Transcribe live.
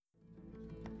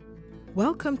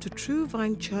Welcome to True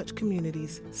Vine Church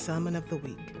Community's Sermon of the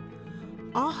Week.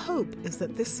 Our hope is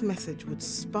that this message would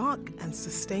spark and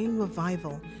sustain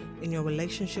revival in your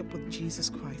relationship with Jesus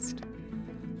Christ.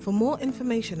 For more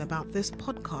information about this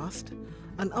podcast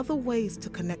and other ways to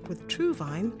connect with True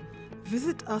Vine,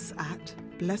 visit us at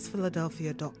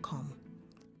blessphiladelphia.com.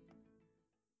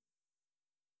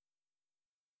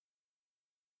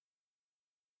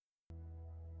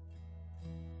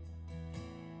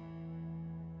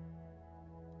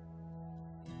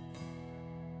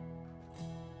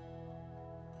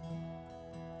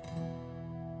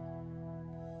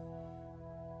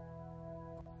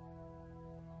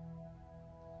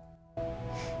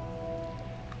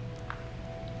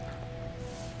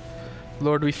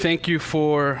 Lord, we thank you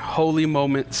for holy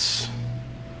moments.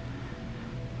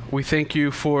 We thank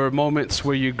you for moments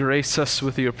where you grace us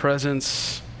with your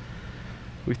presence.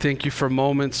 We thank you for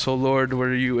moments, oh Lord,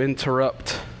 where you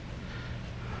interrupt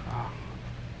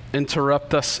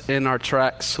us in our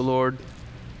tracks, Lord,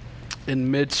 in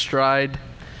mid-stride.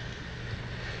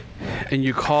 And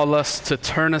you call us to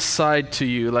turn aside to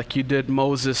you like you did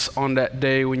Moses on that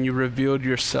day when you revealed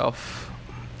yourself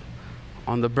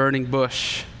on the burning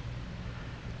bush.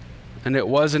 And it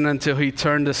wasn't until he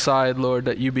turned aside, Lord,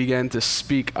 that you began to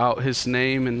speak out his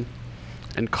name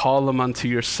and call him unto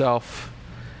yourself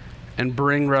and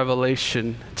bring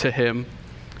revelation to him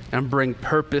and bring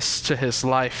purpose to his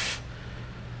life.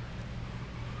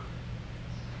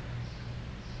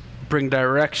 Bring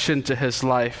direction to his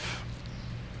life.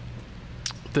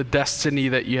 The destiny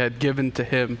that you had given to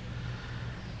him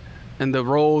and the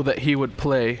role that he would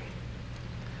play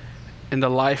in the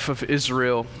life of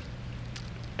Israel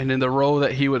and in the role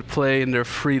that he would play in their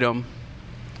freedom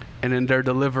and in their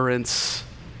deliverance.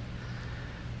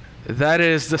 That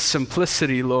is the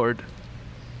simplicity, Lord,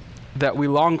 that we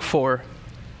long for.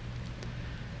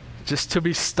 Just to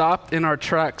be stopped in our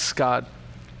tracks, God,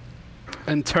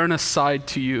 and turn aside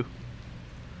to you,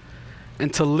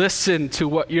 and to listen to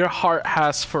what your heart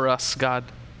has for us, God,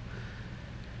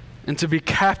 and to be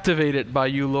captivated by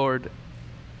you, Lord,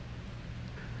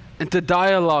 and to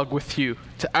dialogue with you,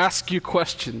 to ask you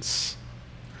questions,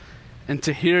 and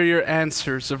to hear your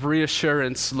answers of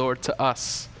reassurance, Lord, to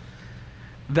us,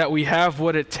 that we have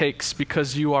what it takes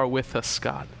because you are with us,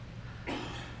 God.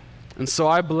 And so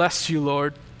I bless you,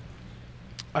 Lord.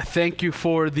 I thank you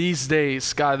for these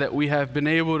days, God, that we have been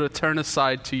able to turn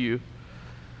aside to you.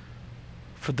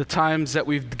 For the times that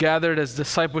we've gathered as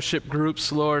discipleship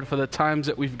groups, Lord, for the times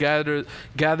that we've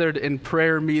gathered in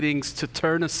prayer meetings to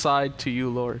turn aside to you,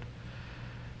 Lord,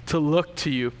 to look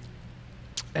to you.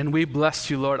 And we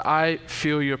bless you, Lord. I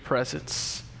feel your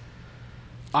presence.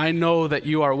 I know that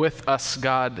you are with us,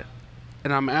 God.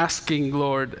 And I'm asking,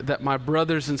 Lord, that my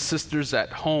brothers and sisters at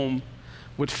home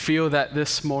would feel that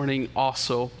this morning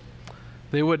also.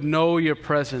 They would know your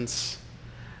presence,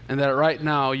 and that right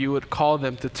now you would call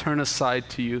them to turn aside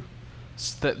to you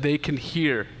so that they can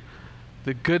hear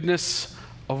the goodness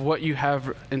of what you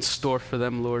have in store for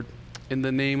them, Lord. In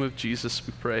the name of Jesus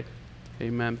we pray.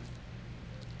 Amen.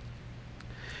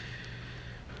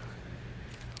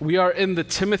 We are in the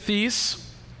Timothys,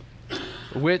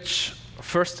 which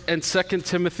 1st and 2nd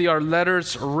Timothy are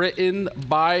letters written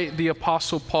by the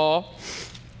Apostle Paul,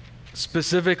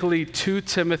 specifically to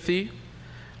Timothy,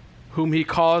 whom he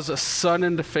calls a son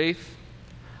in the faith.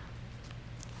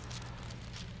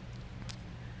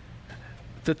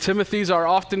 The Timothys are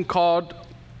often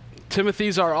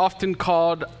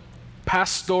called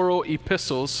pastoral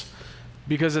epistles,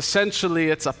 because essentially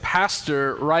it's a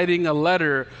pastor writing a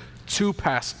letter to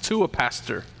a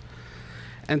pastor.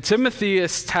 And Timothy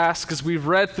is tasked, as we've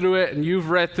read through it and you've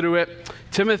read through it,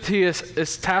 Timothy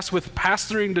is tasked with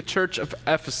pastoring the church of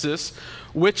Ephesus,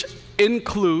 which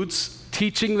includes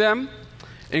teaching them,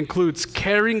 includes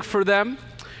caring for them,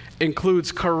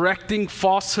 includes correcting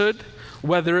falsehood,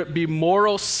 whether it be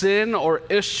moral sin or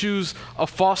issues of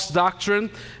false doctrine.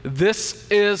 This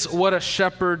is what a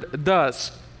shepherd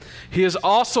does. He is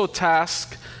also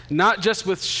tasked not just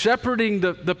with shepherding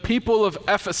the people of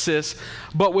Ephesus,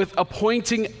 but with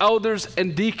appointing elders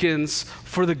and deacons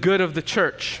for the good of the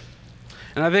church.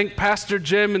 And I think Pastor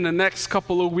Jim in the next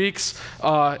couple of weeks,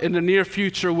 in the near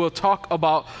future, will talk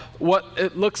about what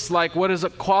it looks like, what is a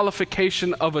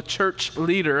qualification of a church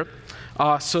leader,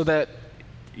 so that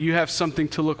you have something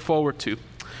to look forward to.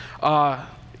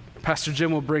 Pastor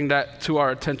Jim will bring that to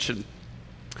our attention.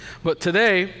 But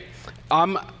today,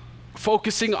 I'm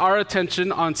focusing our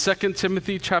attention on 2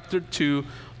 Timothy chapter 2,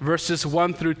 verses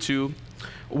 1 through 2,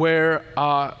 where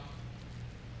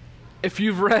if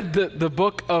you've read the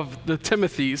book of the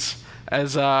Timothys,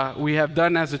 as we have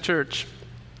done as a church,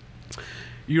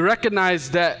 you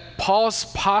recognize that Paul's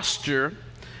posture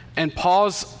and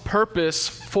Paul's purpose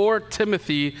for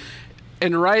Timothy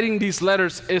in writing these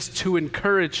letters is to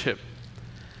encourage him.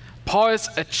 Paul is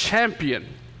a champion.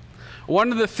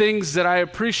 One of the things that I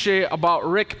appreciate about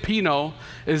Rick Pino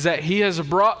is that he has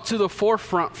brought to the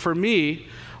forefront for me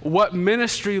what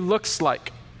ministry looks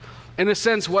like. In a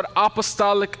sense, what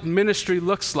apostolic ministry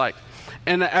looks like.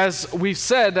 And as we've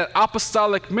said, that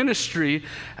apostolic ministry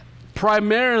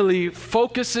primarily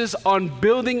focuses on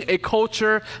building a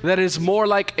culture that is more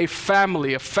like a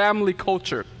family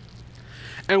culture.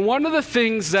 And one of the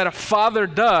things that a father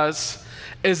does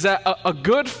is that a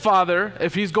good father,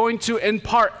 if he's going to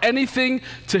impart anything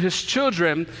to his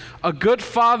children, a good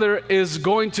father is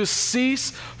going to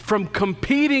cease from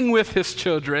competing with his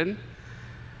children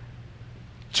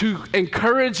to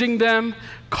encouraging them,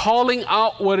 calling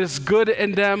out what is good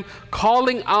in them,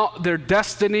 calling out their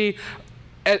destiny,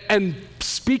 and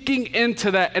speaking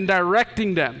into that and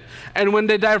directing them. And when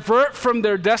they divert from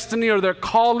their destiny or their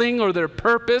calling or their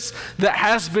purpose that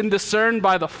has been discerned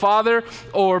by the Father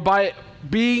or by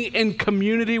being in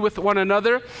community with one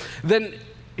another, then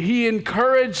he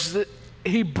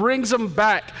brings them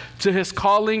back to his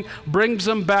calling, brings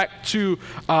them back to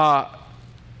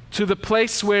the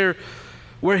place where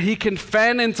he can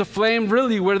fan into flame,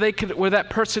 really where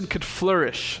that person could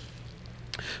flourish.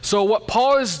 So what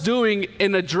Paul is doing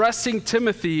in addressing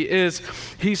Timothy is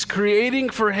he's creating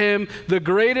for him the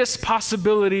greatest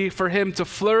possibility for him to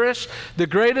flourish, the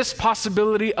greatest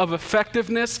possibility of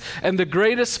effectiveness, and the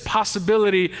greatest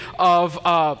possibility of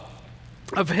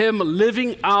him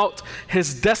living out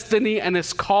his destiny and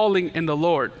his calling in the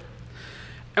Lord.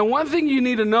 And one thing you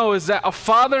need to know is that a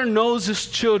father knows his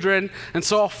children, and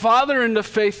so a father in the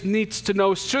faith needs to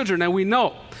know his children, and we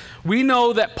know. We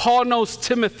know that Paul knows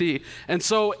Timothy, and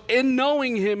so in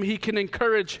knowing him, he can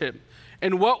encourage him.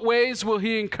 In what ways will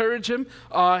he encourage him?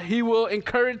 He will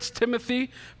encourage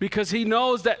Timothy because he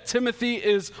knows that Timothy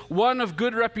is one of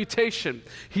good reputation.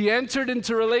 He entered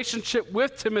into relationship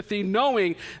with Timothy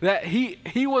knowing that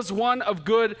he was one of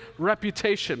good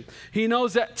reputation. He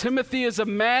knows that Timothy is a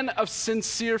man of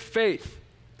sincere faith.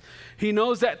 He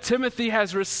knows that Timothy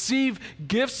has received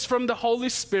gifts from the Holy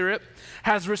Spirit,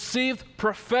 has received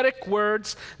prophetic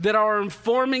words that are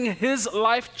informing his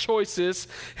life choices,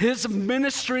 his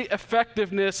ministry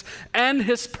effectiveness, and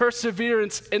his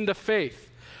perseverance in the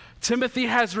faith. Timothy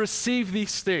has received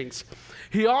these things.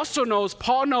 He also knows,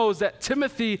 Paul knows that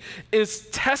Timothy is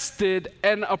tested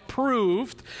and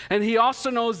approved, and he also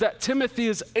knows that Timothy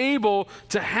is able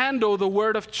to handle the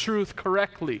word of truth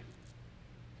correctly.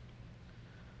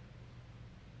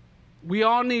 We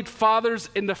all need fathers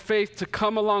in the faith to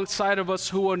come alongside of us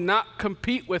who will not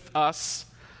compete with us,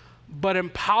 but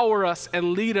empower us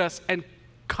and lead us and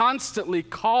constantly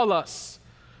call us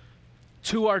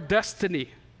to our destiny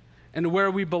and where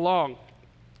we belong.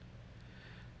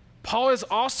 Paul is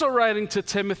also writing to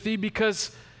Timothy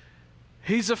because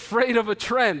he's afraid of a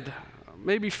trend.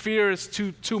 Maybe fear is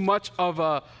too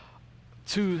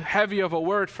heavy of a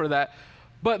word for that,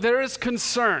 but there is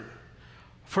concern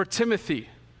for Timothy.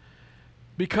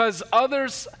 Because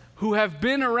others who have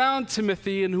been around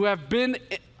Timothy and who have been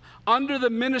under the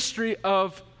ministry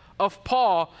of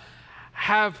Paul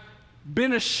have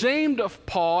been ashamed of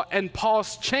Paul and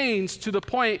Paul's chains to the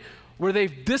point where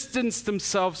they've distanced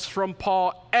themselves from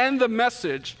Paul and the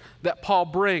message that Paul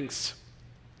brings.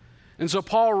 And so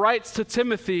Paul writes to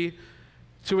Timothy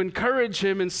to encourage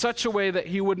him in such a way that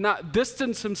he would not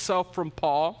distance himself from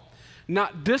Paul,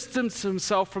 not distance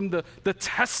himself from the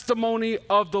testimony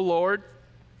of the Lord,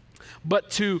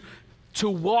 but to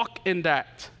walk in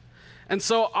that. And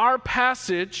so our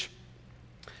passage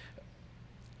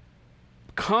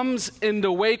comes in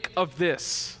the wake of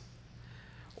this.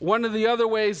 One of the other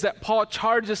ways that Paul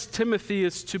charges Timothy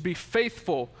is to be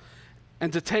faithful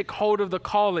and to take hold of the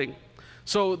calling.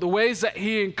 So the ways that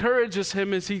he encourages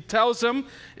him is he tells him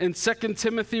in 2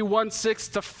 Timothy 1:6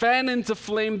 to fan into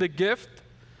flame the gift.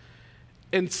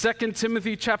 In 2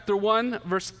 Timothy chapter 1,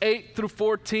 verse 8 through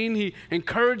 14, he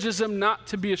encourages him not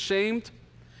to be ashamed.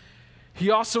 He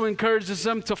also encourages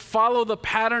him to follow the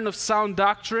pattern of sound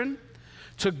doctrine,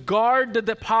 to guard the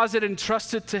deposit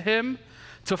entrusted to him,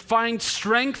 to find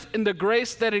strength in the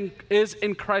grace that is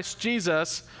in Christ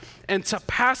Jesus, and to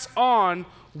pass on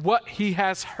what he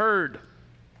has heard.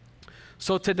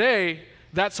 So today,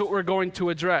 that's what we're going to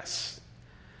address.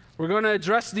 We're going to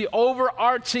address the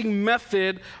overarching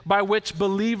method by which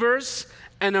believers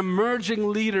and emerging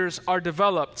leaders are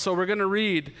developed. So we're going to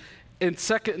read in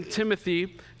 2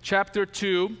 Timothy chapter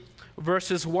 2,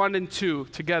 verses 1 and 2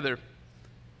 together.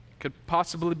 Could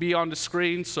possibly be on the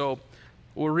screen, so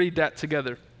we'll read that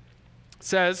together. It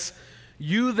says,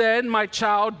 You then, my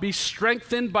child, be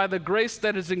strengthened by the grace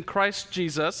that is in Christ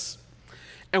Jesus,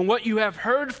 and what you have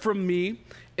heard from me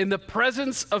in the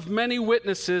presence of many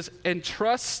witnesses,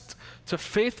 entrust to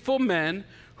faithful men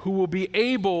who will be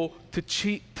able to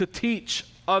teach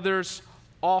others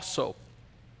also.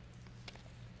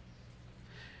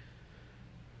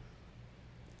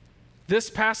 This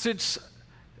passage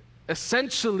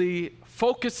essentially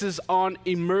focuses on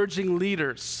emerging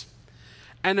leaders.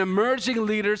 And emerging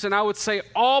leaders, and I would say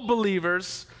all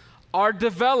believers, are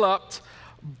developed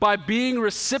by being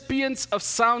recipients of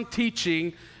sound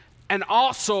teaching and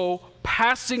also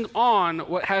passing on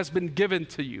what has been given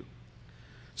to you.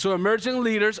 So emerging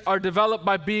leaders are developed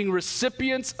by being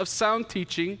recipients of sound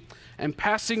teaching and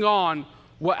passing on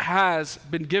what has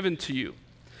been given to you.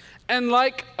 And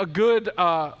like a good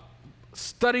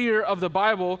studier of the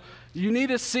Bible, you need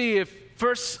to see if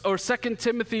 1 or 2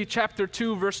 Timothy chapter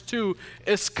 2, verse 2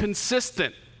 is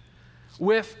consistent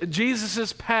with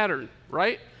Jesus' pattern,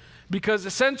 right? Because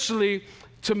essentially,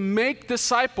 to make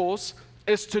disciples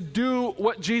is to do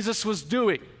what Jesus was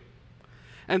doing.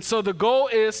 And so the goal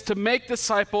is to make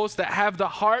disciples that have the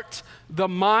heart, the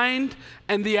mind,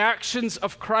 and the actions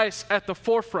of Christ at the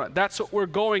forefront. That's what we're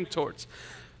going towards.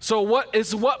 So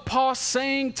what Paul's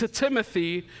saying to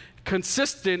Timothy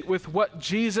consistent with what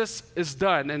Jesus has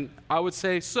done? And I would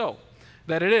say so,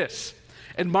 that it is.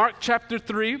 In Mark chapter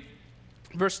 3,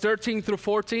 verse 13 through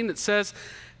 14, it says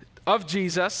of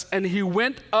Jesus, and he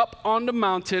went up on the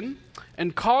mountain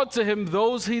and called to him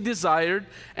those he desired,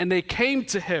 and they came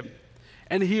to him.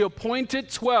 And he appointed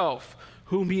 12,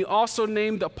 whom he also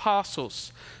named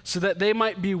apostles, so that they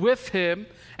might be with him,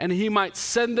 and he might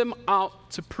send them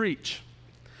out to preach.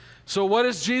 So what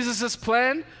is Jesus'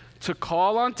 plan? To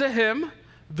call unto him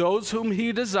those whom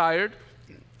he desired.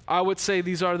 I would say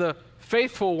these are the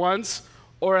faithful ones,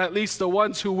 or at least the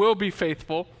ones who will be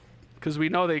faithful, because we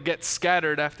know they get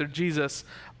scattered after Jesus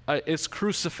is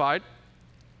crucified.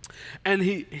 And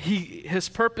his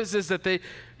purpose is that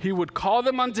he would call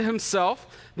them unto himself,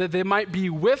 that they might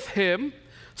be with him,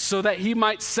 so that he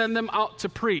might send them out to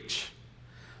preach.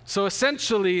 So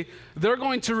essentially, they're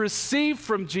going to receive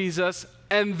from Jesus,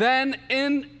 and then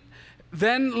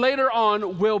later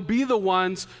on will be the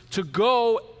ones to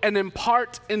go and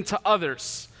impart into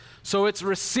others. So it's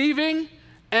receiving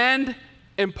and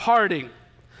imparting.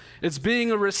 It's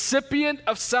being a recipient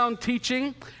of sound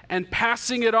teaching and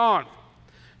passing it on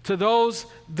to those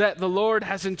that the Lord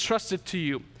has entrusted to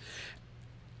you.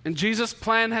 And Jesus'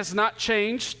 plan has not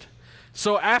changed.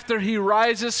 So after he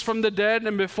rises from the dead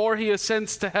and before he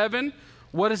ascends to heaven,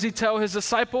 what does he tell his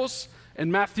disciples?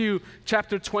 In Matthew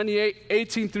chapter 28,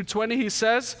 18 through 20, he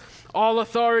says, all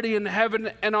authority in heaven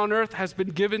and on earth has been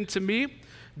given to me.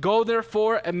 Go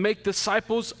therefore and make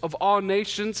disciples of all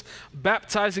nations,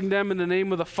 baptizing them in the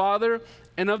name of the Father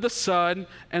and of the Son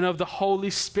and of the Holy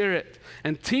Spirit,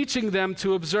 and teaching them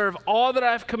to observe all that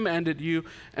I have commanded you.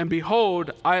 And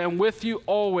behold, I am with you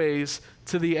always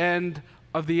to the end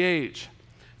of the age.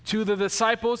 To the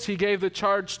disciples, he gave the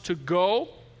charge to go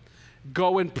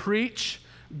and preach,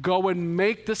 go and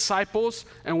make disciples.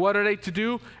 And what are they to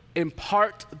do?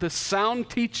 Impart the sound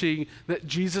teaching that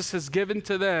Jesus has given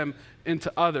to them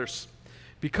into others.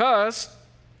 Because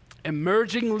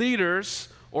emerging leaders,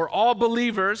 or all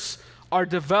believers, are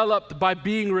developed by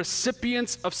being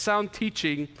recipients of sound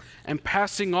teaching and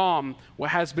passing on what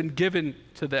has been given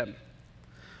to them.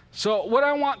 So what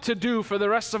I want to do for the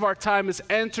rest of our time is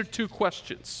answer two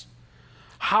questions.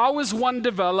 How is one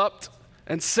developed?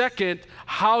 And second,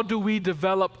 how do we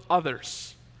develop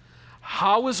others?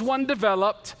 How is one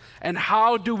developed, and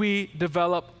how do we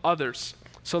develop others?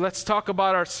 So let's talk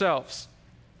about ourselves.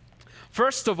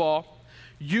 First of all,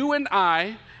 you and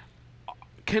I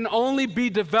can only be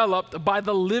developed by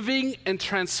the living and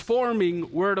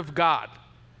transforming Word of God.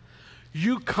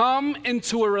 You come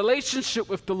into a relationship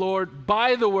with the Lord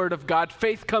by the Word of God.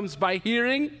 Faith comes by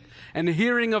hearing, and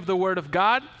hearing of the Word of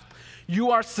God.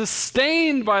 You are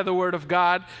sustained by the Word of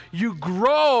God. You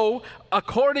grow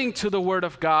according to the Word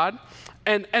of God.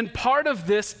 And part of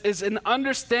this is an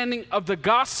understanding of the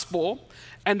gospel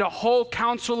and the whole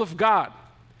counsel of God.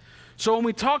 So when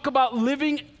we talk about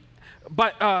living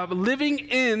by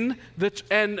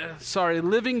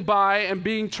and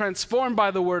being transformed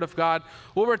by the Word of God,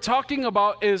 what we're talking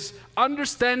about is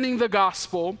understanding the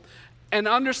gospel and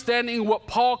understanding what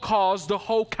Paul calls the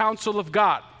whole counsel of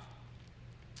God.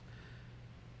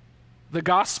 The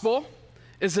gospel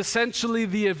is essentially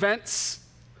the events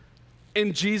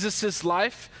in Jesus'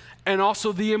 life and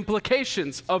also the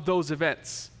implications of those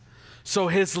events. So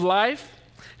his life,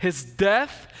 his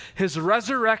death, his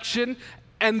resurrection,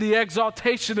 and the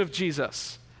exaltation of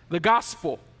Jesus, the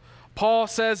gospel, Paul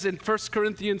says in 1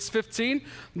 Corinthians 15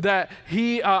 that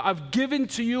I've given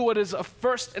to you what is of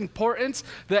first importance,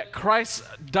 that Christ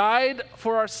died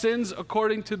for our sins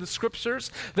according to the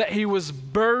scriptures, that he was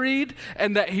buried,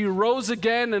 and that he rose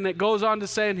again, and it goes on to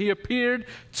say, and he appeared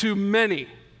to many.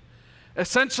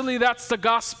 Essentially, that's the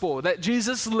gospel, that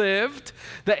Jesus lived,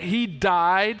 that he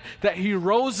died, that he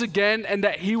rose again, and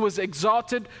that he was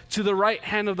exalted to the right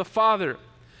hand of the Father.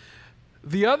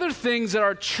 The other things that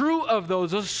are true of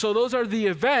those, so those are the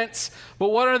events, but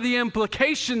what are the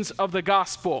implications of the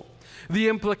gospel? The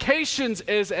implications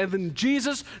is, and then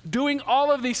Jesus doing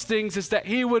all of these things, is that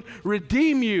he would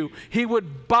redeem you, he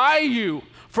would buy you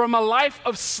from a life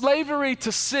of slavery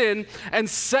to sin and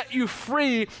set you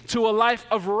free to a life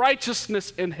of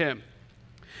righteousness in him.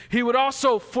 He would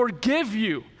also forgive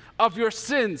you of your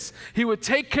sins. He would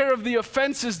take care of the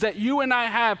offenses that you and I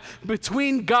have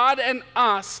between God and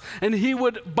us, and he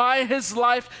would, by his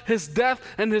life, his death,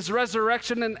 and his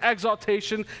resurrection and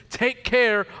exaltation, take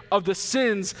care of the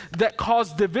sins that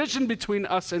cause division between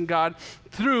us and God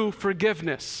through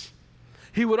forgiveness.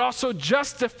 He would also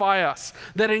justify us,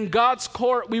 that in God's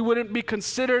court we wouldn't be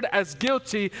considered as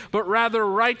guilty, but rather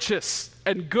righteous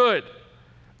and good.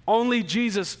 Only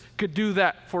Jesus could do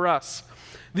that for us.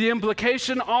 The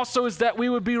implication also is that we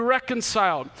would be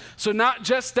reconciled. So not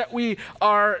just that we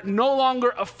are no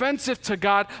longer offensive to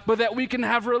God, but that we can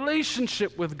have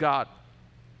relationship with God.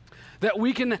 That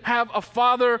we can have a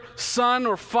father-son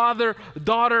or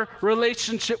father-daughter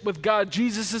relationship with God.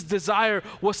 Jesus' desire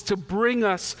was to bring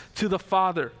us to the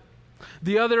Father.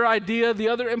 The other idea, the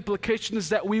other implication is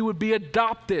that we would be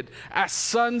adopted as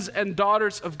sons and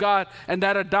daughters of God, and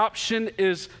that adoption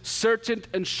is certain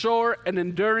and sure and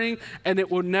enduring, and it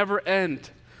will never end.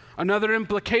 Another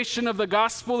implication of the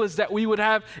gospel is that we would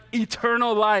have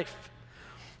eternal life,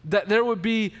 that there would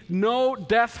be no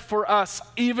death for us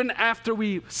even after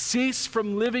we cease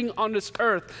from living on this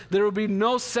earth. There will be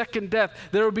no second death.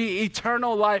 There will be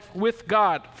eternal life with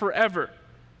God forever.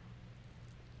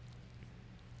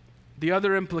 The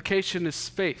other implication is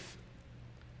faith.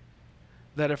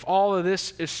 That if all of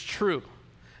this is true,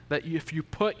 that if you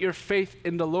put your faith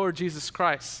in the Lord Jesus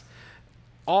Christ,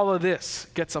 all of this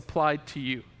gets applied to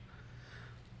you.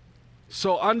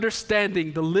 So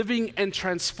understanding the living and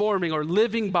transforming, or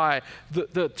living by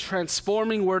the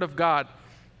transforming Word of God,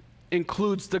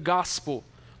 includes the gospel,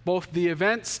 both the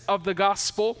events of the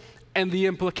gospel and the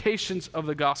implications of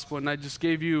the gospel. And I just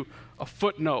gave you a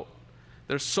footnote.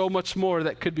 There's so much more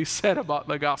that could be said about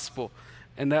the gospel,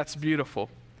 and that's beautiful.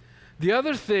 The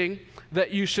other thing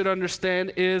that you should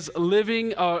understand is living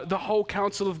the whole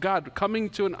counsel of God, coming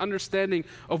to an understanding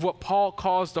of what Paul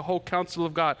calls the whole counsel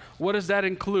of God. What does that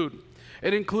include?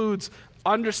 It includes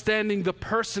understanding the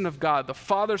person of God, the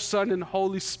Father, Son, and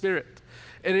Holy Spirit.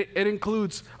 It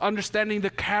includes understanding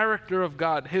the character of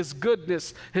God, his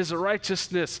goodness, his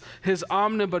righteousness, his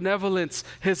omnibenevolence,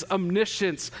 his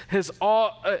omniscience, his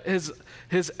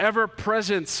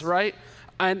ever-presence, right?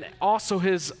 And also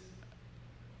his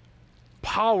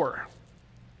power.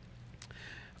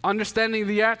 Understanding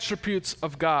the attributes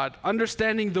of God,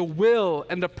 understanding the will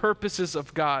and the purposes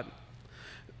of God.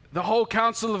 The whole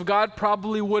counsel of God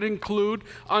probably would include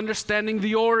understanding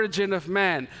the origin of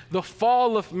man, the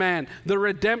fall of man, the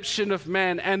redemption of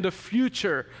man, and the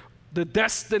future, the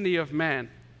destiny of man.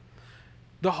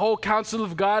 The whole counsel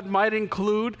of God might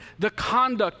include the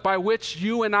conduct by which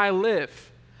you and I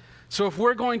live. So if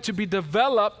we're going to be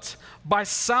developed by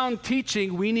sound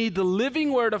teaching, we need the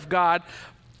living Word of God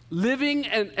living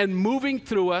and moving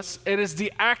through us. It is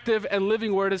the active and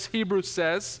living Word, as Hebrews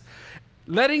says,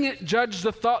 letting it judge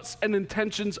the thoughts and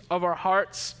intentions of our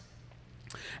hearts,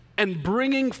 and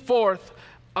bringing forth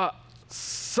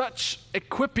such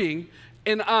equipping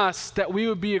in us that we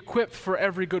would be equipped for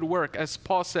every good work, as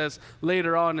Paul says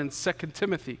later on in 2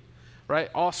 Timothy, right?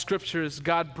 All scripture is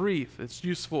God-breathed. It's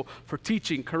useful for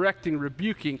teaching, correcting,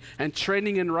 rebuking, and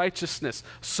training in righteousness,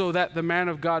 so that the man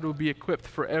of God will be equipped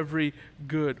for every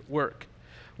good work.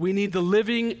 We need the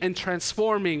living and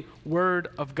transforming Word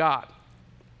of God.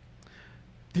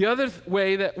 The other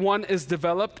way that one is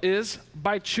developed is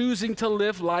by choosing to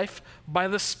live life by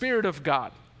the Spirit of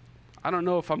God. I don't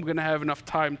know if I'm going to have enough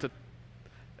time to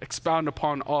expound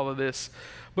upon all of this,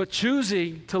 but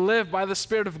choosing to live by the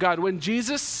Spirit of God. When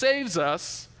Jesus saves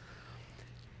us,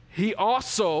 he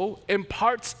also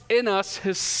imparts in us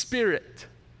his Spirit.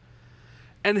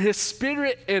 And his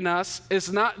Spirit in us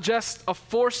is not just a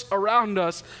force around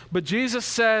us, but Jesus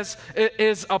says it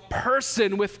is a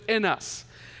person within us.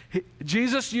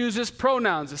 Jesus uses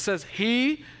pronouns. It says,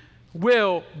 he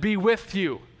will be with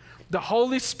you. The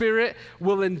Holy Spirit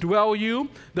will indwell you.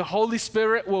 The Holy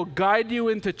Spirit will guide you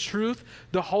into truth.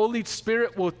 The Holy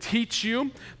Spirit will teach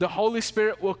you. The Holy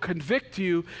Spirit will convict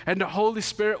you. And the Holy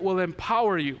Spirit will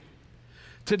empower you.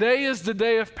 Today is the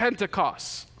day of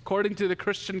Pentecost, according to the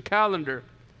Christian calendar.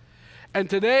 And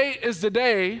today is the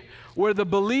day where the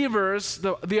believers,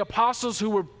 the apostles who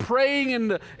were praying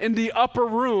in the upper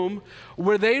room,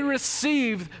 where they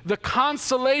received the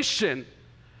consolation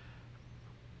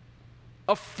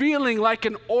of feeling like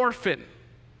an orphan.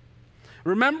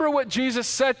 Remember what Jesus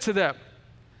said to them.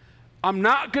 I'm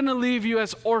not going to leave you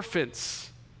as orphans,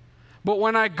 but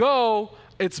when I go,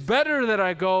 it's better that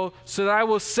I go so that I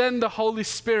will send the Holy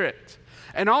Spirit.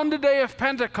 And on the day of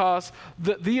Pentecost,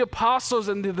 the apostles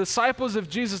and the disciples of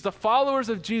Jesus, the followers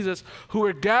of Jesus who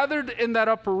were gathered in that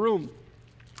upper room,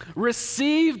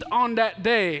 received on that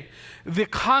day the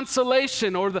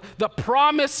consolation or the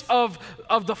promise of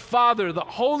the Father, the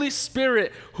Holy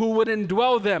Spirit who would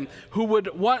indwell them, who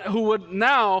would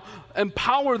now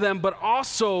empower them, but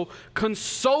also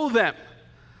console them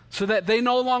so that they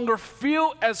no longer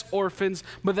feel as orphans,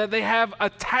 but that they have a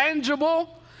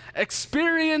tangible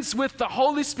experience with the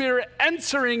Holy Spirit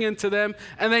entering into them,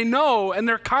 and they know and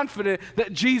they're confident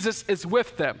that Jesus is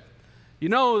with them. You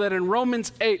know that in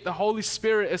Romans 8, the Holy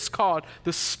Spirit is called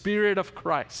the Spirit of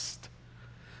Christ.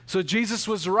 So Jesus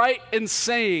was right in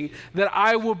saying that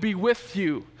I will be with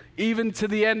you even to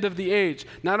the end of the age.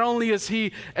 Not only is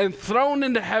he enthroned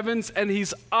in the heavens and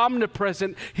he's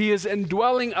omnipresent, he is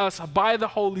indwelling us by the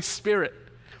Holy Spirit.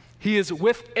 He is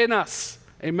within us.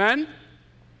 Amen?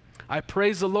 I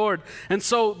praise the Lord. And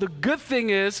so the good thing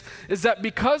is that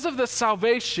because of the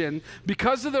salvation,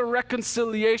 because of the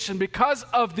reconciliation, because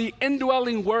of the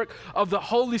indwelling work of the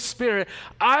Holy Spirit,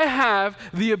 I have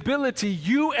the ability,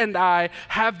 you and I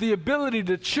have the ability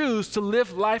to choose to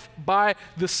live life by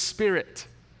the Spirit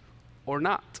or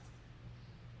not.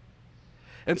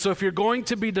 And so if you're going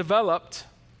to be developed,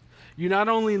 you not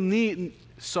only need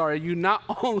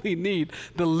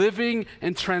the living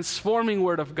and transforming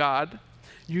Word of God,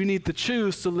 you need to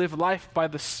choose to live life by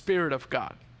the Spirit of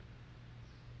God.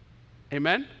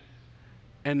 Amen?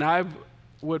 And I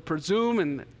would presume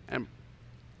and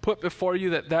put before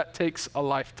you that takes a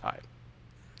lifetime,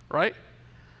 right?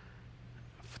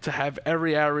 To have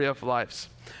every area of lives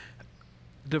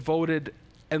devoted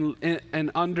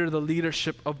and under the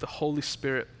leadership of the Holy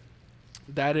Spirit.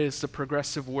 That is the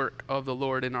progressive work of the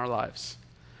Lord in our lives.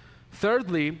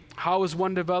 Thirdly, how is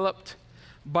one developed?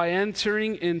 By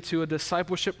entering into a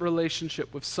discipleship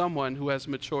relationship with someone who has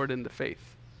matured in the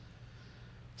faith.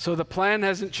 So the plan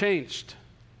hasn't changed.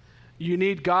 You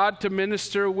need God to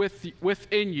minister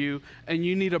within you, and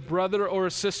you need a brother or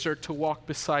a sister to walk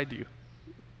beside you.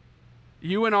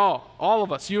 You and all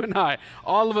of us, you and I,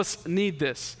 all of us need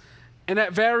this. And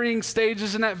at varying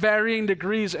stages and at varying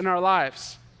degrees in our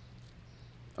lives.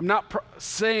 I'm not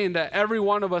saying that every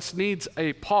one of us needs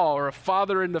a Paul or a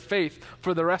father in the faith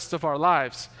for the rest of our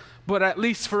lives, but at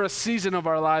least for a season of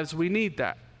our lives, we need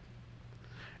that.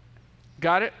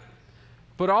 Got it?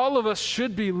 But all of us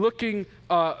should be looking,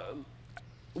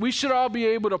 we should all be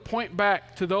able to point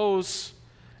back to those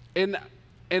in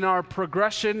our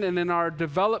progression and in our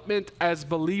development as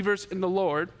believers in the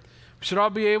Lord. We should all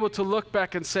be able to look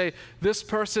back and say, this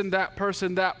person, that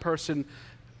person,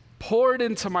 poured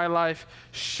into my life,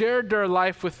 shared their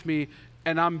life with me,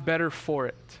 and I'm better for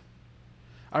it.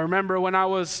 I remember when I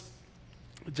was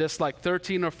just like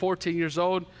 13 or 14 years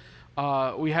old,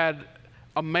 we had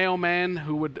a mailman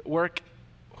who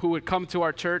would come to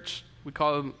our church. We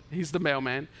call him, he's the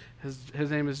mailman.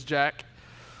 His name is Jack.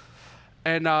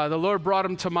 And the Lord brought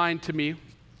him to mind to me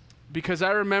because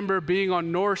I remember being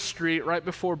on North Street right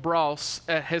before Browse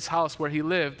at his house where he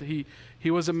lived.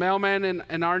 He was a mailman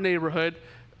in our neighborhood.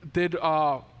 Did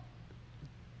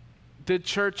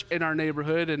church in our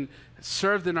neighborhood and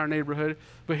served in our neighborhood,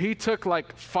 but he took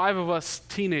like 5 of us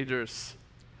teenagers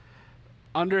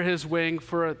under his wing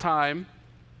for a time,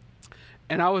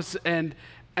 and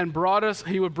brought us.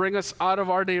 He would bring us out of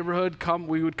our neighborhood.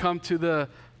 We would come to the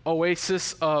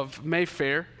oasis of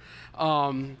Mayfair,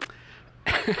 and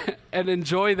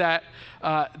enjoy that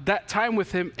time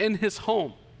with him in his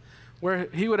home, where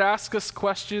he would ask us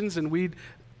questions and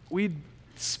we'd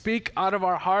speak out of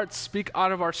our hearts, speak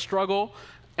out of our struggle,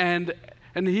 and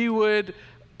he would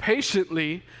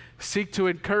patiently seek to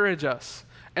encourage us.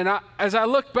 And as I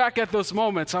look back at those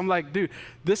moments, I'm like, dude,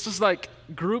 this is like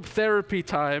group therapy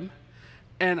time,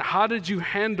 and how did you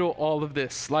handle all of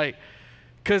this? Like,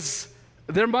 because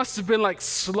there must have been like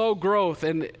slow growth,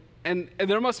 and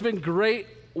there must have been great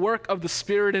work of the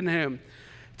Spirit in him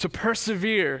to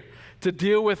persevere, to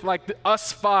deal with like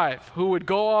us five who would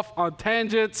go off on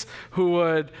tangents, who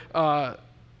would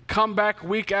come back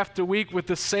week after week with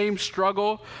the same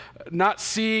struggle, not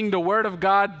seeing the Word of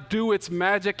God do its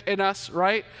magic in us,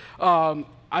 right?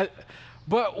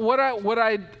 But what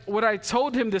I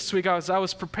told him this week, I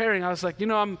was preparing. I was like,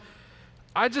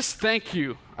 I just thank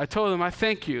you. I told him, I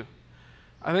thank you.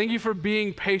 I thank you for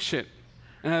being patient,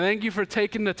 and I thank you for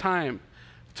taking the time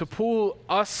to pull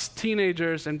us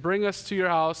teenagers and bring us to your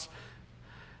house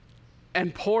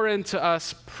and pour into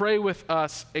us, pray with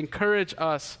us, encourage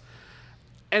us.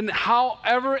 And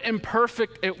however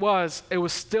imperfect it was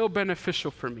still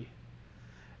beneficial for me.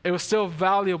 It was still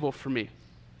valuable for me.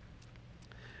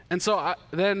 And so I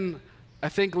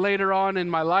think later on in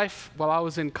my life, while I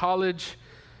was in college,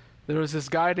 there was this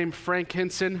guy named Frank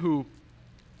Hinson who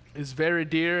is very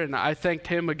dear, and I thanked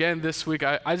him again this week.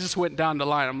 I just went down the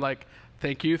line. I'm like,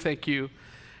 thank you.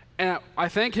 And I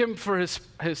thank him for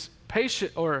his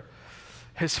patience or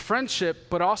his friendship,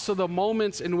 but also the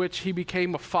moments in which he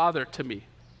became a father to me.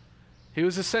 He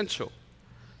was essential.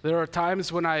 There are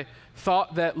times when I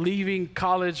thought that leaving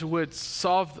college would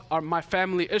solve my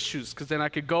family issues, because then I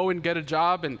could go and get a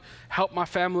job and help my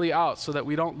family out so that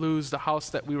we don't lose the house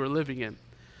that we were living in.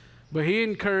 But he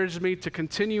encouraged me to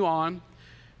continue on.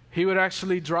 He would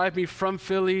actually drive me from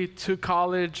Philly to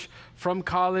college, from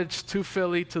college to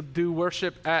Philly to do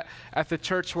worship at the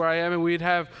church where I am. And we'd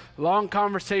have long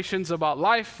conversations about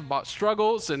life, about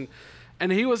struggles, and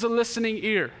he was a listening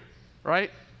ear,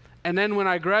 right? And then when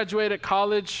I graduated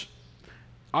college,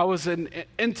 I was an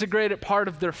integrated part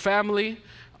of their family,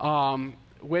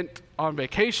 went on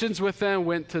vacations with them,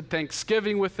 went to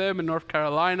Thanksgiving with them in North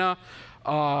Carolina,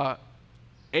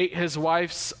 ate his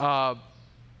wife's,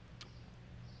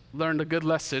 learned a good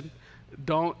lesson.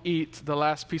 Don't eat the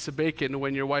last piece of bacon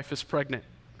when your wife is pregnant,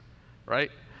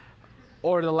 right?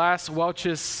 Or the last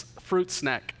Welch's fruit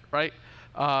snack, right?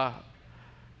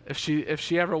 If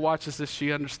she ever watches this,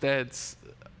 she understands.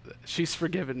 She's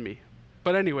forgiven me.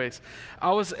 But anyways,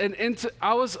 I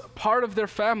was part of their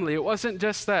family. It wasn't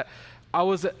just that I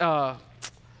was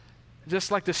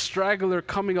just like the straggler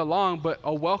coming along, but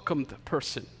a welcomed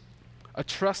person, a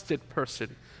trusted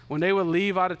person. When they would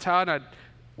leave out of town, I'd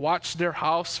watch their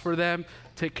house for them,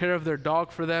 take care of their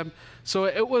dog for them. So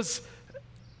it was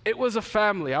a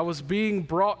family. I was being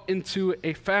brought into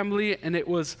a family, and it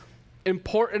was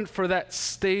important for that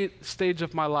stage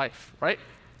of my life, right?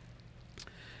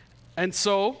 And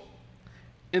so,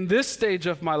 in this stage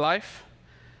of my life,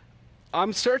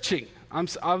 I'm searching. I'm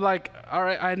like, all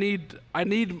right, I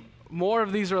need more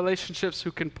of these relationships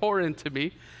who can pour into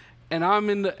me, and I'm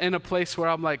in a place where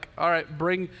I'm like, all right,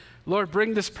 Lord,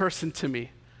 bring this person to me.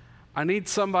 I need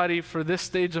somebody for this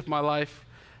stage of my life.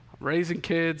 I'm raising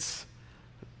kids,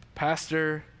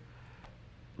 pastor,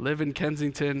 live in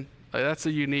Kensington. That's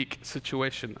a unique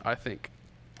situation, I think.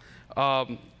 But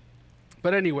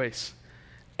anyways,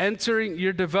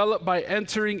 you're developed by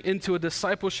entering into a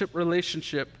discipleship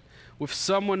relationship with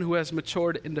someone who has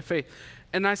matured in the faith.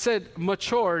 And I said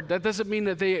matured, that doesn't mean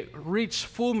that they reach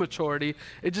full maturity.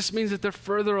 It just means that they're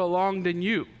further along than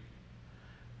you.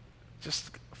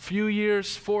 Just a few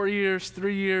years, 4 years,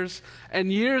 3 years.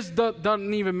 And years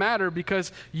don't even matter,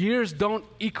 because years don't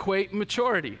equate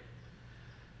maturity,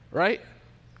 right?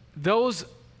 Those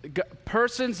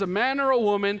persons, a man or a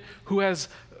woman who has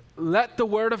let the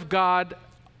Word of God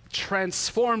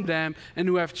transform them and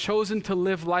who have chosen to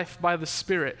live life by the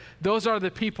Spirit. Those are the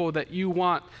people that you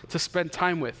want to spend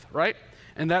time with, right?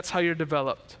 And that's how you're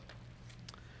developed.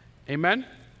 Amen?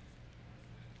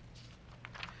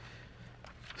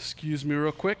 Excuse me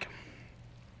real quick.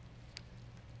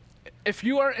 If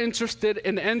you are interested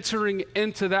in entering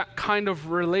into that kind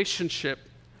of relationship,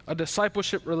 a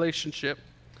discipleship relationship,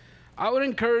 I would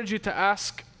encourage you to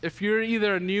ask if you're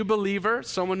either a new believer,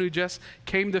 someone who just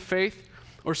came to faith,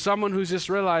 or someone who's just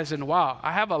realizing, wow,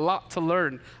 I have a lot to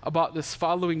learn about this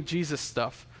following Jesus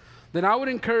stuff. Then I would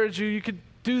encourage you could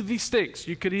do these things.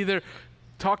 You could either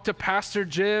talk to Pastor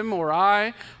Jim or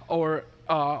I, or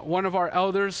one of our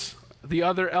elders, the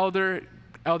other elder,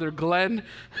 Elder Glenn,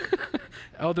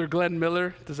 Elder Glenn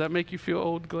Miller. Does that make you feel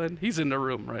old, Glenn? He's in the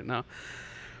room right now.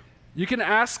 You can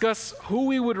ask us who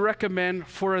we would recommend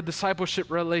for a discipleship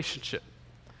relationship,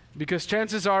 because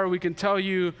chances are we can tell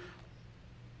you,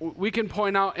 we can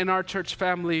point out in our church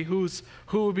family who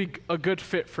would be a good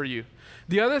fit for you.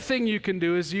 The other thing you can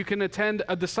do is you can attend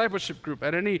a discipleship group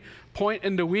at any point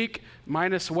in the week,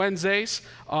 minus Wednesdays.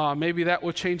 Maybe that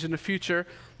will change in the future.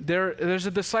 There's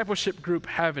a discipleship group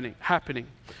happening.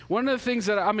 One of the things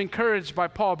that I'm encouraged by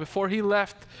Paul before he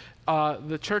left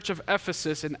the church of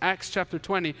Ephesus in Acts chapter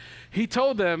 20, he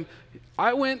told them,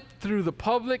 I went through the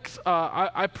public,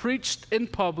 I preached in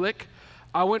public,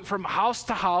 I went from house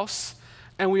to house,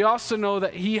 and we also know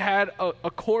that he had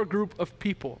a core group of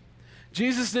people.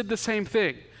 Jesus did the same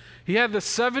thing. He had the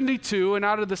 72, and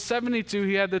out of the 72,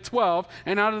 he had the 12,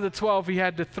 and out of the 12, he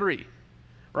had the 3,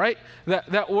 right?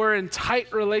 That were in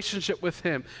tight relationship with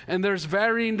him. And there's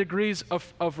varying degrees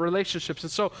of relationships.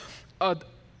 And so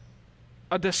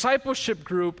a discipleship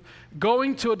group,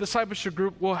 going to a discipleship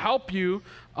group will help you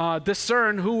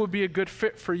discern who would be a good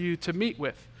fit for you to meet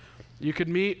with. You could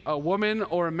meet a woman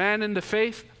or a man in the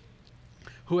faith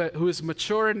who is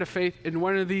mature in the faith in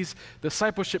one of these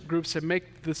discipleship groups and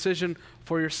make the decision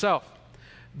for yourself.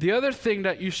 The other thing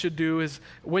that you should do is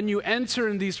when you enter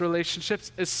in these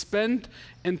relationships is spend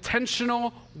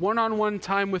intentional one-on-one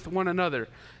time with one another.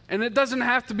 And it doesn't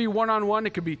have to be one-on-one,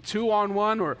 it could be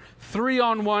 2-on-1 or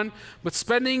 3-on-1, but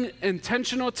spending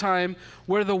intentional time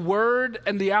where the word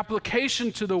and the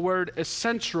application to the word is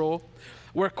central,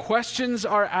 where questions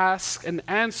are asked and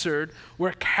answered,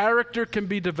 where character can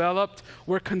be developed,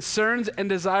 where concerns and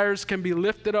desires can be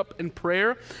lifted up in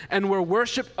prayer, and where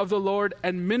worship of the Lord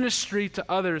and ministry to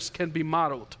others can be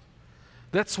modeled.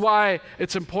 That's why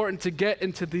it's important to get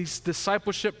into these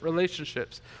discipleship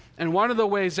relationships. And one of the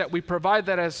ways that we provide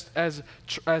that as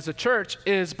a church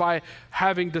is by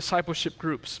having discipleship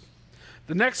groups.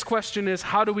 The next question is,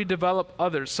 how do we develop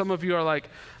others? Some of you are like,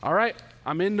 all right,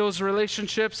 I'm in those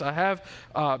relationships. I have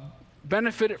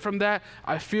benefited from that.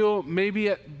 I feel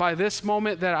maybe by this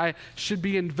moment that I should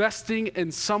be investing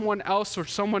in someone else or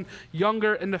someone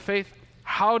younger in the faith.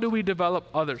 How do we develop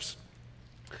others?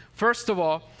 First of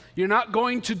all, you're not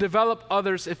going to develop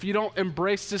others if you don't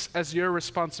embrace this as your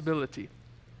responsibility.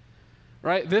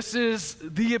 Right? This is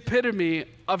the epitome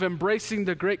of embracing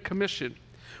the Great Commission.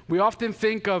 We often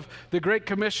think of the Great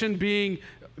Commission being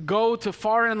go to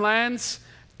foreign lands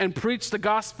and preach the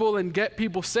gospel and get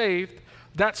people saved.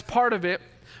 That's part of it.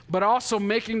 But also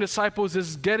making disciples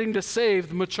is getting the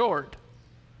saved matured.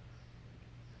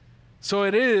 So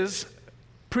it is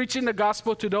preaching the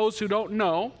gospel to those who don't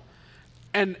know,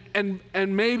 and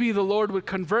maybe the Lord would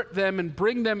convert them and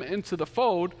bring them into the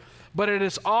fold, but it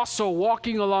is also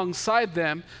walking alongside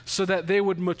them so that they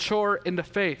would mature in the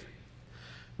faith.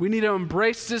 We need to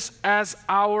embrace this as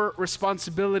our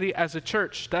responsibility as a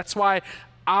church. That's why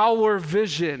our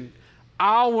vision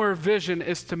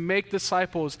is to make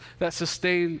disciples that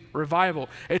sustain revival.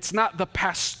 It's not the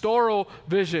pastoral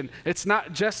vision. It's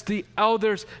not just the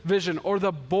elders' vision or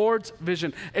the board's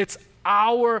vision. It's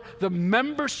the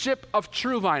membership of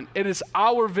True Vine. It is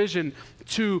our vision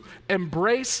to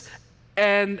embrace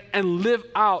and live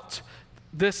out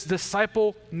this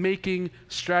disciple-making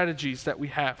strategies that we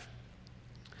have.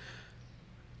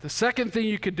 The second thing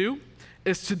you could do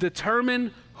is to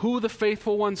determine who the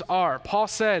faithful ones are. Paul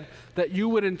said that you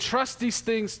would entrust these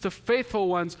things to faithful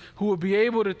ones who will be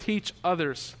able to teach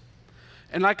others.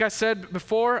 And like I said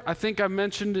before, I think I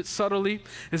mentioned it subtly,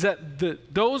 is that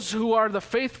those who are the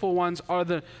faithful ones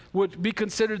would be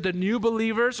considered the new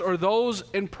believers, or those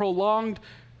in prolonged,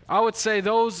 I would say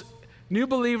those new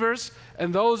believers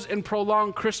and those in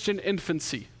prolonged Christian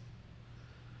infancy,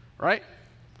 right?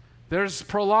 There's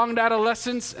prolonged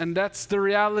adolescence, and that's the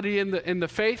reality in the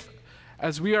faith.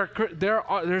 As we are,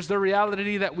 there's the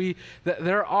reality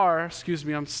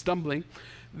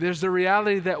There's the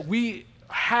reality that we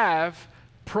have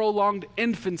prolonged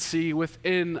infancy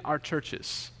within our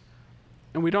churches,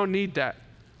 and we don't need that.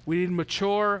 We need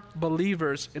mature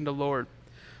believers in the Lord.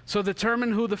 So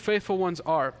determine who the faithful ones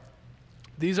are.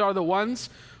 These are the ones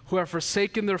who have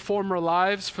forsaken their former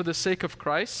lives for the sake of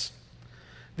Christ.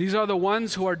 These are the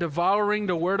ones who are devouring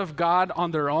the Word of God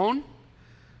on their own,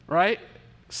 right?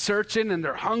 Searching, and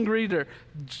they're hungry. They're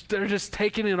just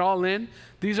taking it all in.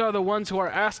 These are the ones who are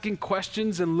asking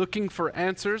questions and looking for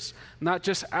answers, not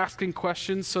just asking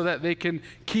questions so that they can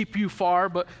keep you far,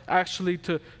 but actually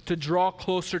to draw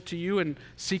closer to you and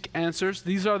seek answers.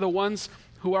 These are the ones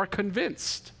who are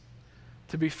convinced.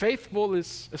 To be faithful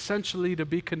is essentially to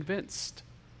be convinced,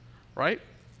 right?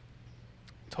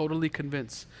 Totally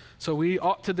convinced. So we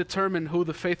ought to determine who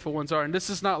the faithful ones are. And this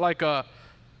is not like a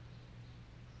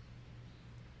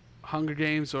Hunger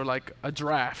Games or like a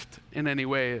draft in any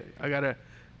way.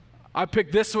 I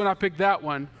pick this one, I pick that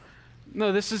one.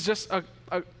 No, this is just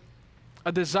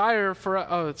a desire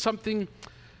for something.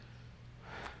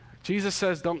 Jesus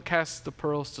says, don't cast the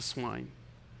pearls to swine,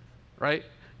 right?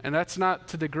 And that's not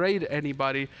to degrade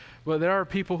anybody, but there are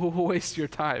people who will waste your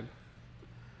time.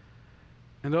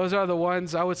 And those are the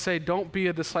ones, I would say, don't be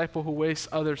a disciple who wastes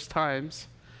others' times.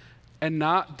 and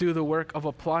not do the work of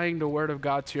applying the Word of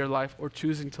God to your life or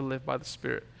choosing to live by the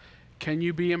Spirit. Can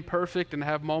you be imperfect and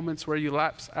have moments where you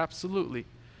lapse? Absolutely.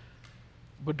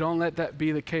 But don't let that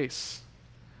be the case.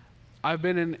 I've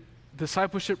been in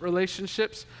discipleship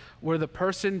relationships where the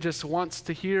person just wants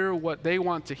to hear what they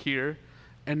want to hear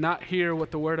and not hear what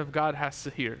the Word of God has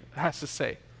to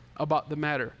say about the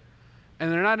matter.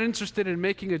 And they're not interested in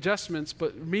making adjustments,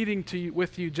 but meeting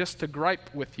with you just to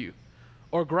gripe with you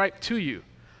or gripe to you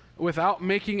without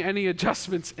making any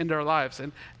adjustments in their lives.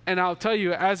 And I'll tell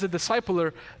you, as a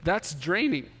discipler, that's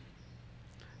draining.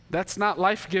 That's not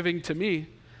life-giving to me.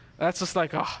 That's just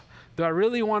like, oh, do I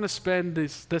really want to spend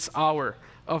this hour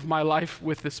of my life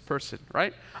with this person,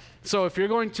 right? So if you're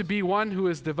going to be one who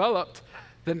is developed,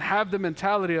 then have the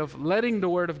mentality of letting the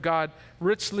Word of God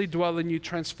richly dwell in you,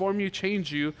 transform you,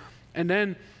 change you, and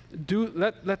then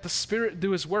let the Spirit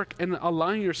do His work and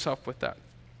align yourself with that.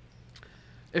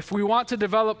 If we want to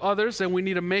develop others, then we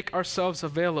need to make ourselves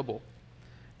available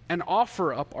and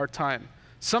offer up our time.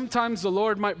 Sometimes the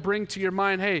Lord might bring to your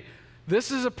mind, hey,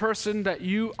 this is a person that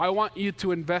I want you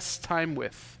to invest time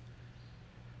with.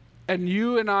 And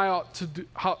you and I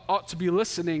ought to be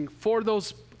listening for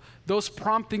those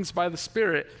promptings by the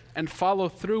Spirit and follow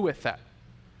through with that.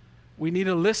 We need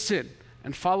to listen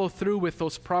and follow through with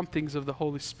those promptings of the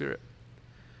Holy Spirit.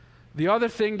 The other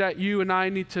thing that you and I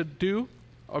need to do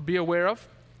or be aware of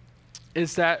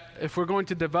is that if we're going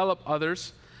to develop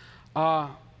others,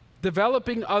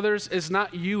 developing others is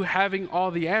not you having all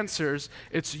the answers,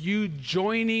 it's you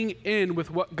joining in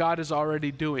with what God is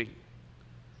already doing.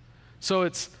 So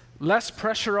it's less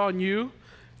pressure on you.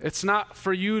 It's not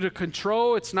for you to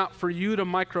control. It's not for you to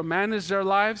micromanage their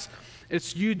lives.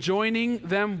 It's you joining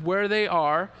them where they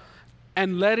are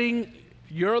and letting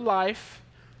your life,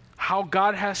 how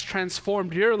God has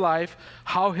transformed your life,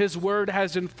 how His Word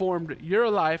has informed your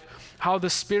life, how the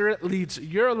Spirit leads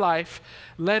your life,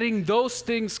 letting those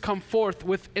things come forth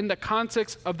within the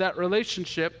context of that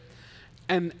relationship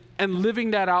and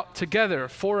living that out together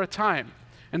for a time.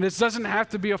 And this doesn't have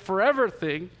to be a forever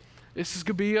thing. This is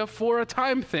going to be a for a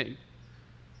time thing.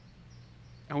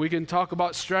 And we can talk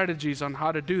about strategies on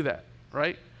how to do that,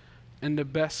 right? And the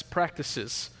best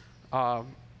practices.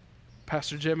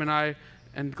 Pastor Jim and I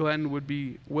and Glenn would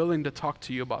be willing to talk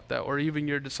to you about that, or even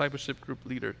your discipleship group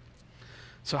leader.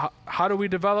 So how do we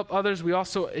develop others? We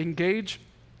also engage.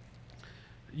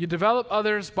 You develop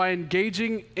others by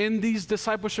engaging in these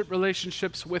discipleship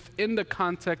relationships within the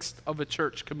context of a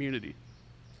church community.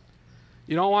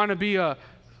 You don't want to be a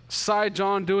side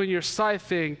John doing your side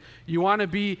thing. You want to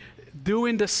be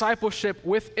doing discipleship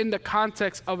within the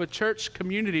context of a church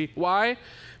community. Why?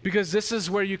 Because this is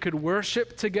where you could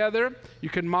worship together. You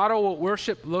can model what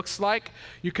worship looks like.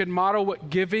 You can model what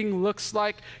giving looks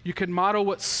like. You can model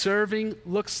what serving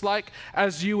looks like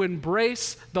as you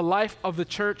embrace the life of the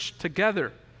church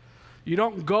together. You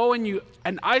don't go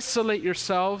and isolate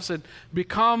yourselves and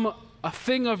become a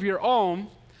thing of your own,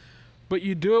 but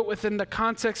you do it within the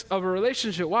context of a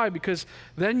relationship. Why? Because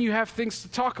then you have things to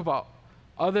talk about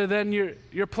other than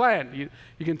your plan.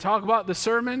 You can talk about the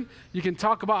sermon. You can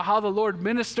talk about how the Lord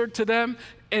ministered to them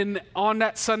on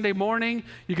that Sunday morning.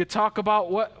 You could talk about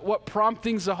what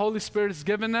promptings the Holy Spirit has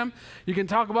given them. You can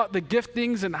talk about the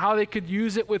giftings and how they could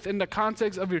use it within the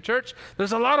context of your church.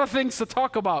 There's a lot of things to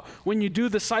talk about when you do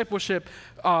discipleship,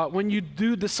 when you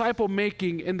do disciple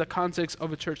making in the context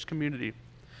of a church community.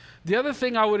 The other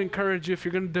thing I would encourage you, if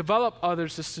you're going to develop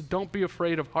others, is to don't be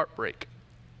afraid of heartbreak.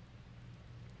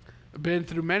 I've been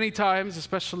through many times,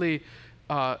 especially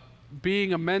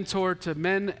being a mentor to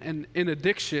men in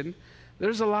addiction,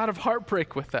 there's a lot of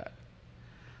heartbreak with that,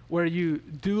 where you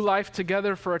do life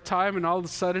together for a time and all of a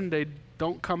sudden they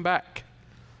don't come back.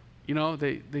 You know,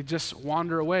 they just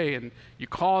wander away, and you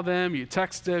call them, you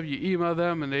text them, you email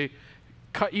them, and they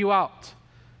cut you out.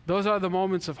 Those are the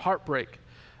moments of heartbreak.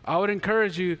 I would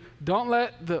encourage you, don't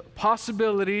let the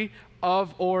possibility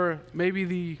of, or maybe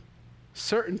the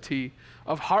certainty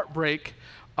of heartbreak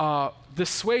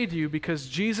dissuade you, because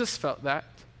Jesus felt that.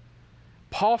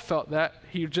 Paul felt that.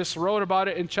 He just wrote about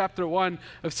it in chapter 1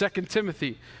 of 2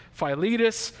 Timothy.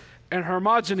 Philetus and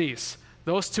Hermogenes,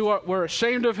 those two were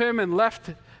ashamed of him and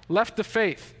left the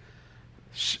faith.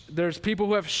 There's people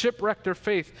who have shipwrecked their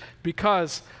faith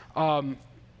because,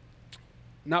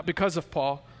 not because of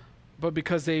Paul, but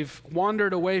because they've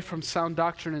wandered away from sound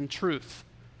doctrine and truth.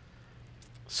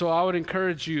 So I would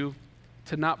encourage you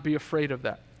to not be afraid of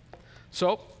that.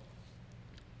 So,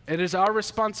 it is our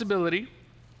responsibility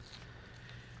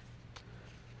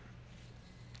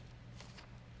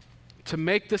to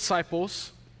make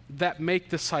disciples that make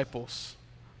disciples.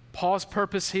 Paul's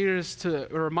purpose here is to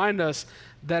remind us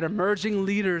that emerging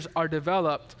leaders are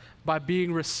developed by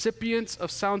being recipients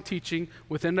of sound teaching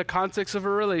within the context of a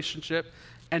relationship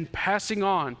and passing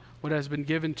on what has been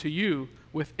given to you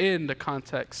within the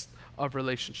context of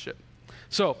relationship.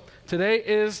 So, today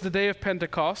is the day of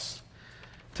Pentecost.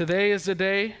 Today is the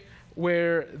day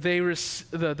where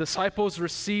the disciples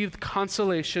received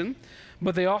consolation,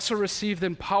 but they also received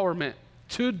empowerment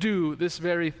to do this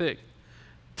very thing,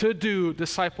 to do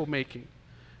disciple making.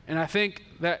 And I think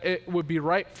that it would be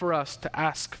right for us to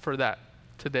ask for that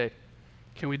today.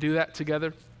 Can we do that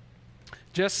together?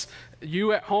 Just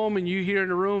you at home and you here in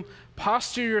the room,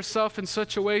 posture yourself in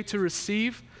such a way to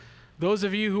receive. Those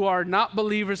of you who are not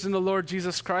believers in the Lord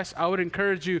Jesus Christ, I would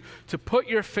encourage you to put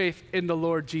your faith in the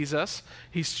Lord Jesus.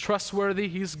 He's trustworthy,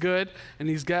 He's good, and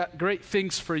He's got great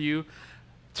things for you.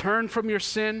 Turn from your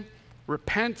sin,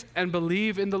 repent and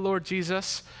believe in the Lord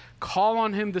Jesus. Call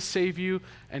on Him to save you,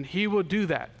 and He will do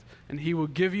that, and He will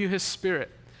give you His Spirit.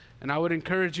 And I would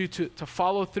encourage you to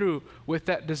follow through with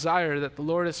that desire that the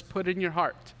Lord has put in your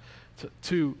heart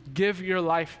to give your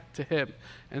life to Him.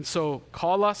 And so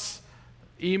call us,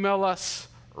 email us,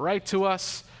 write to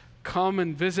us, come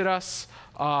and visit us.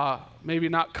 Maybe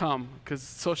not come because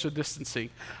social distancing,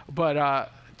 but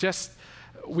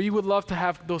we would love to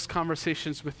have those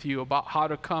conversations with you about how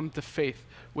to come to faith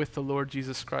with the Lord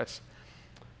Jesus Christ.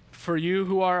 For you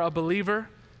who are a believer,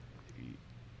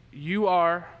 you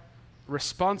are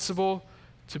responsible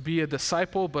to be a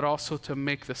disciple, but also to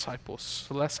make disciples.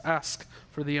 So let's ask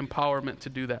for the empowerment to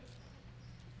do that.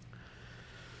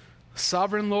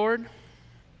 Sovereign Lord,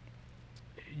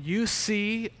 you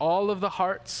see all of the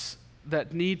hearts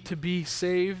that need to be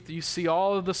saved. You see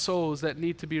all of the souls that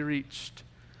need to be reached.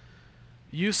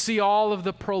 You see all of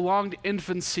the prolonged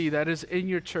infancy that is in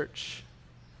your church,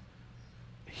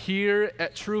 here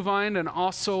at True Vine and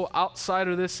also outside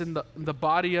of this in the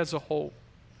body as a whole.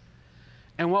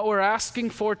 And what we're asking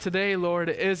for today, Lord,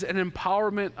 is an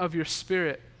empowerment of your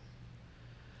Spirit,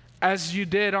 as you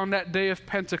did on that day of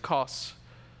Pentecost,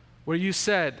 where you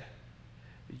said,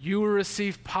 you will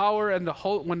receive power and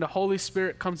when the Holy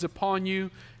Spirit comes upon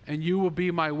you, and you will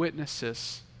be my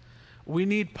witnesses. We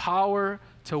need power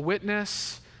to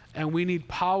witness, and we need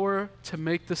power to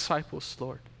make disciples,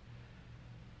 Lord.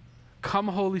 Come,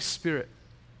 Holy Spirit.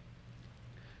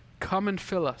 Come and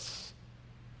fill us.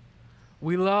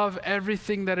 We love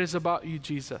everything that is about you,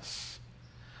 Jesus.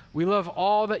 We love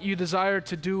all that you desire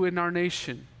to do in our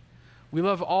nation. We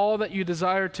love all that you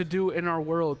desire to do in our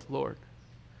world, Lord.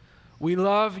 We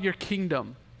love your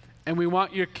kingdom, and we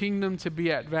want your kingdom to be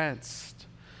advanced,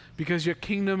 because your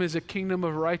kingdom is a kingdom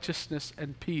of righteousness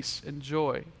and peace and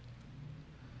joy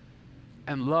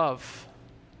and love.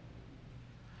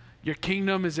 Your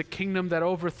kingdom is a kingdom that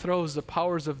overthrows the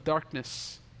powers of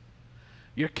darkness.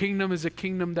 Your kingdom is a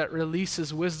kingdom that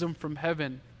releases wisdom from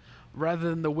heaven rather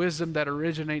than the wisdom that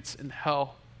originates in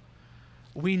hell.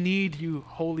 We need you,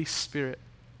 Holy Spirit.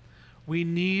 We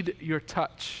need your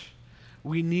touch.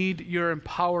 We need your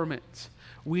empowerment.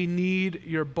 We need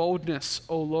your boldness,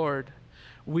 O Lord.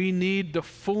 We need the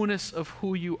fullness of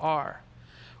who you are.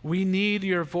 We need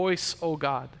your voice, O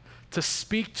God, to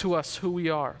speak to us who we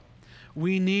are.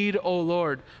 We need, O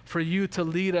Lord, for you to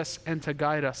lead us and to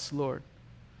guide us, Lord.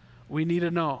 We need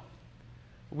to know.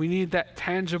 We need that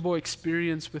tangible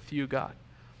experience with you, God.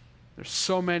 There's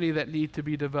so many that need to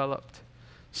be developed.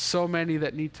 So many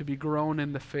that need to be grown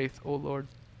in the faith, O Lord.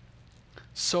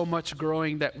 So much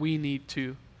growing that we need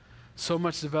to. So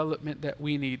much development that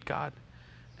we need, God.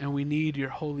 And we need your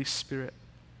Holy Spirit.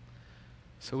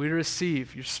 So we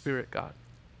receive your Spirit, God.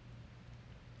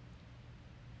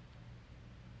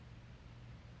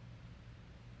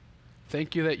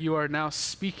 Thank you that you are now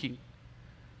speaking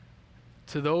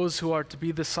to those who are to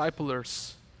be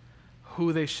disciplers,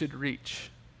 who they should reach.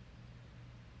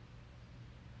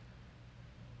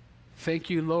 Thank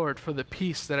you, Lord, for the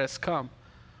peace that has come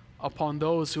upon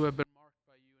those who have been marked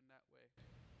by you in that way.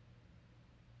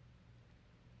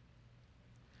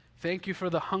 Thank you for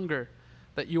the hunger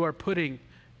that you are putting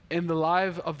in the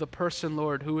life of the person,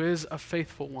 Lord, who is a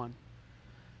faithful one,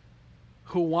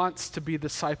 who wants to be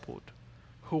discipled,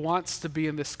 who wants to be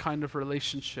in this kind of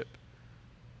relationship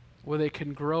where they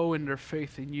can grow in their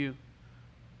faith in you,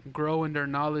 grow in their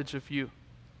knowledge of you,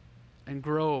 and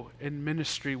grow in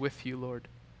ministry with you, Lord.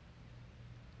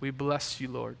 We bless you,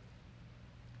 Lord.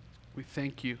 We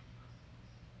thank you.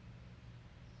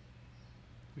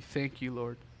 We thank you,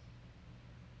 Lord.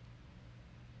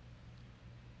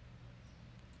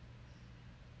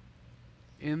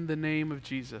 In the name of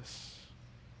Jesus,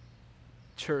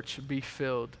 church, be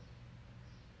filled.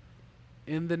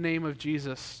 In the name of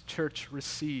Jesus, church,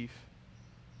 receive.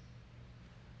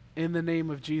 in the name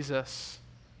of Jesus,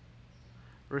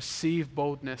 receive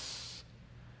boldness,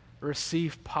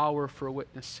 receive power for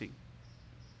witnessing.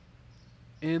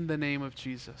 In the name of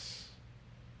Jesus.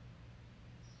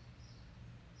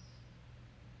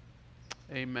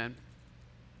 Amen.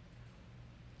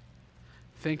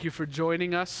 Thank you for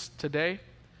joining us today.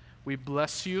 We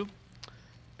bless you,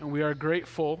 and we are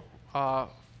grateful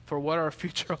for what our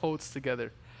future holds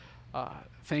together.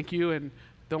 Thank you, and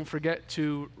don't forget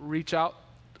to reach out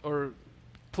or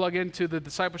plug into the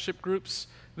discipleship groups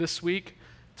this week.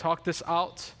 Talk this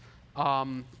out.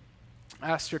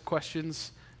 Ask your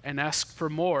questions, and ask for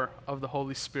more of the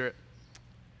Holy Spirit.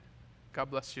 God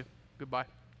bless you. Goodbye.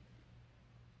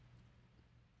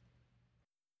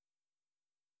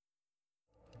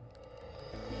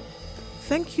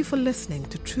 Thank you for listening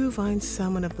to True Vine's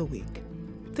Sermon of the Week.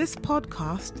 This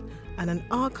podcast and an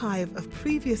archive of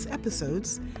previous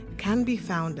episodes can be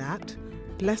found at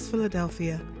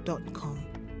blessphiladelphia.com.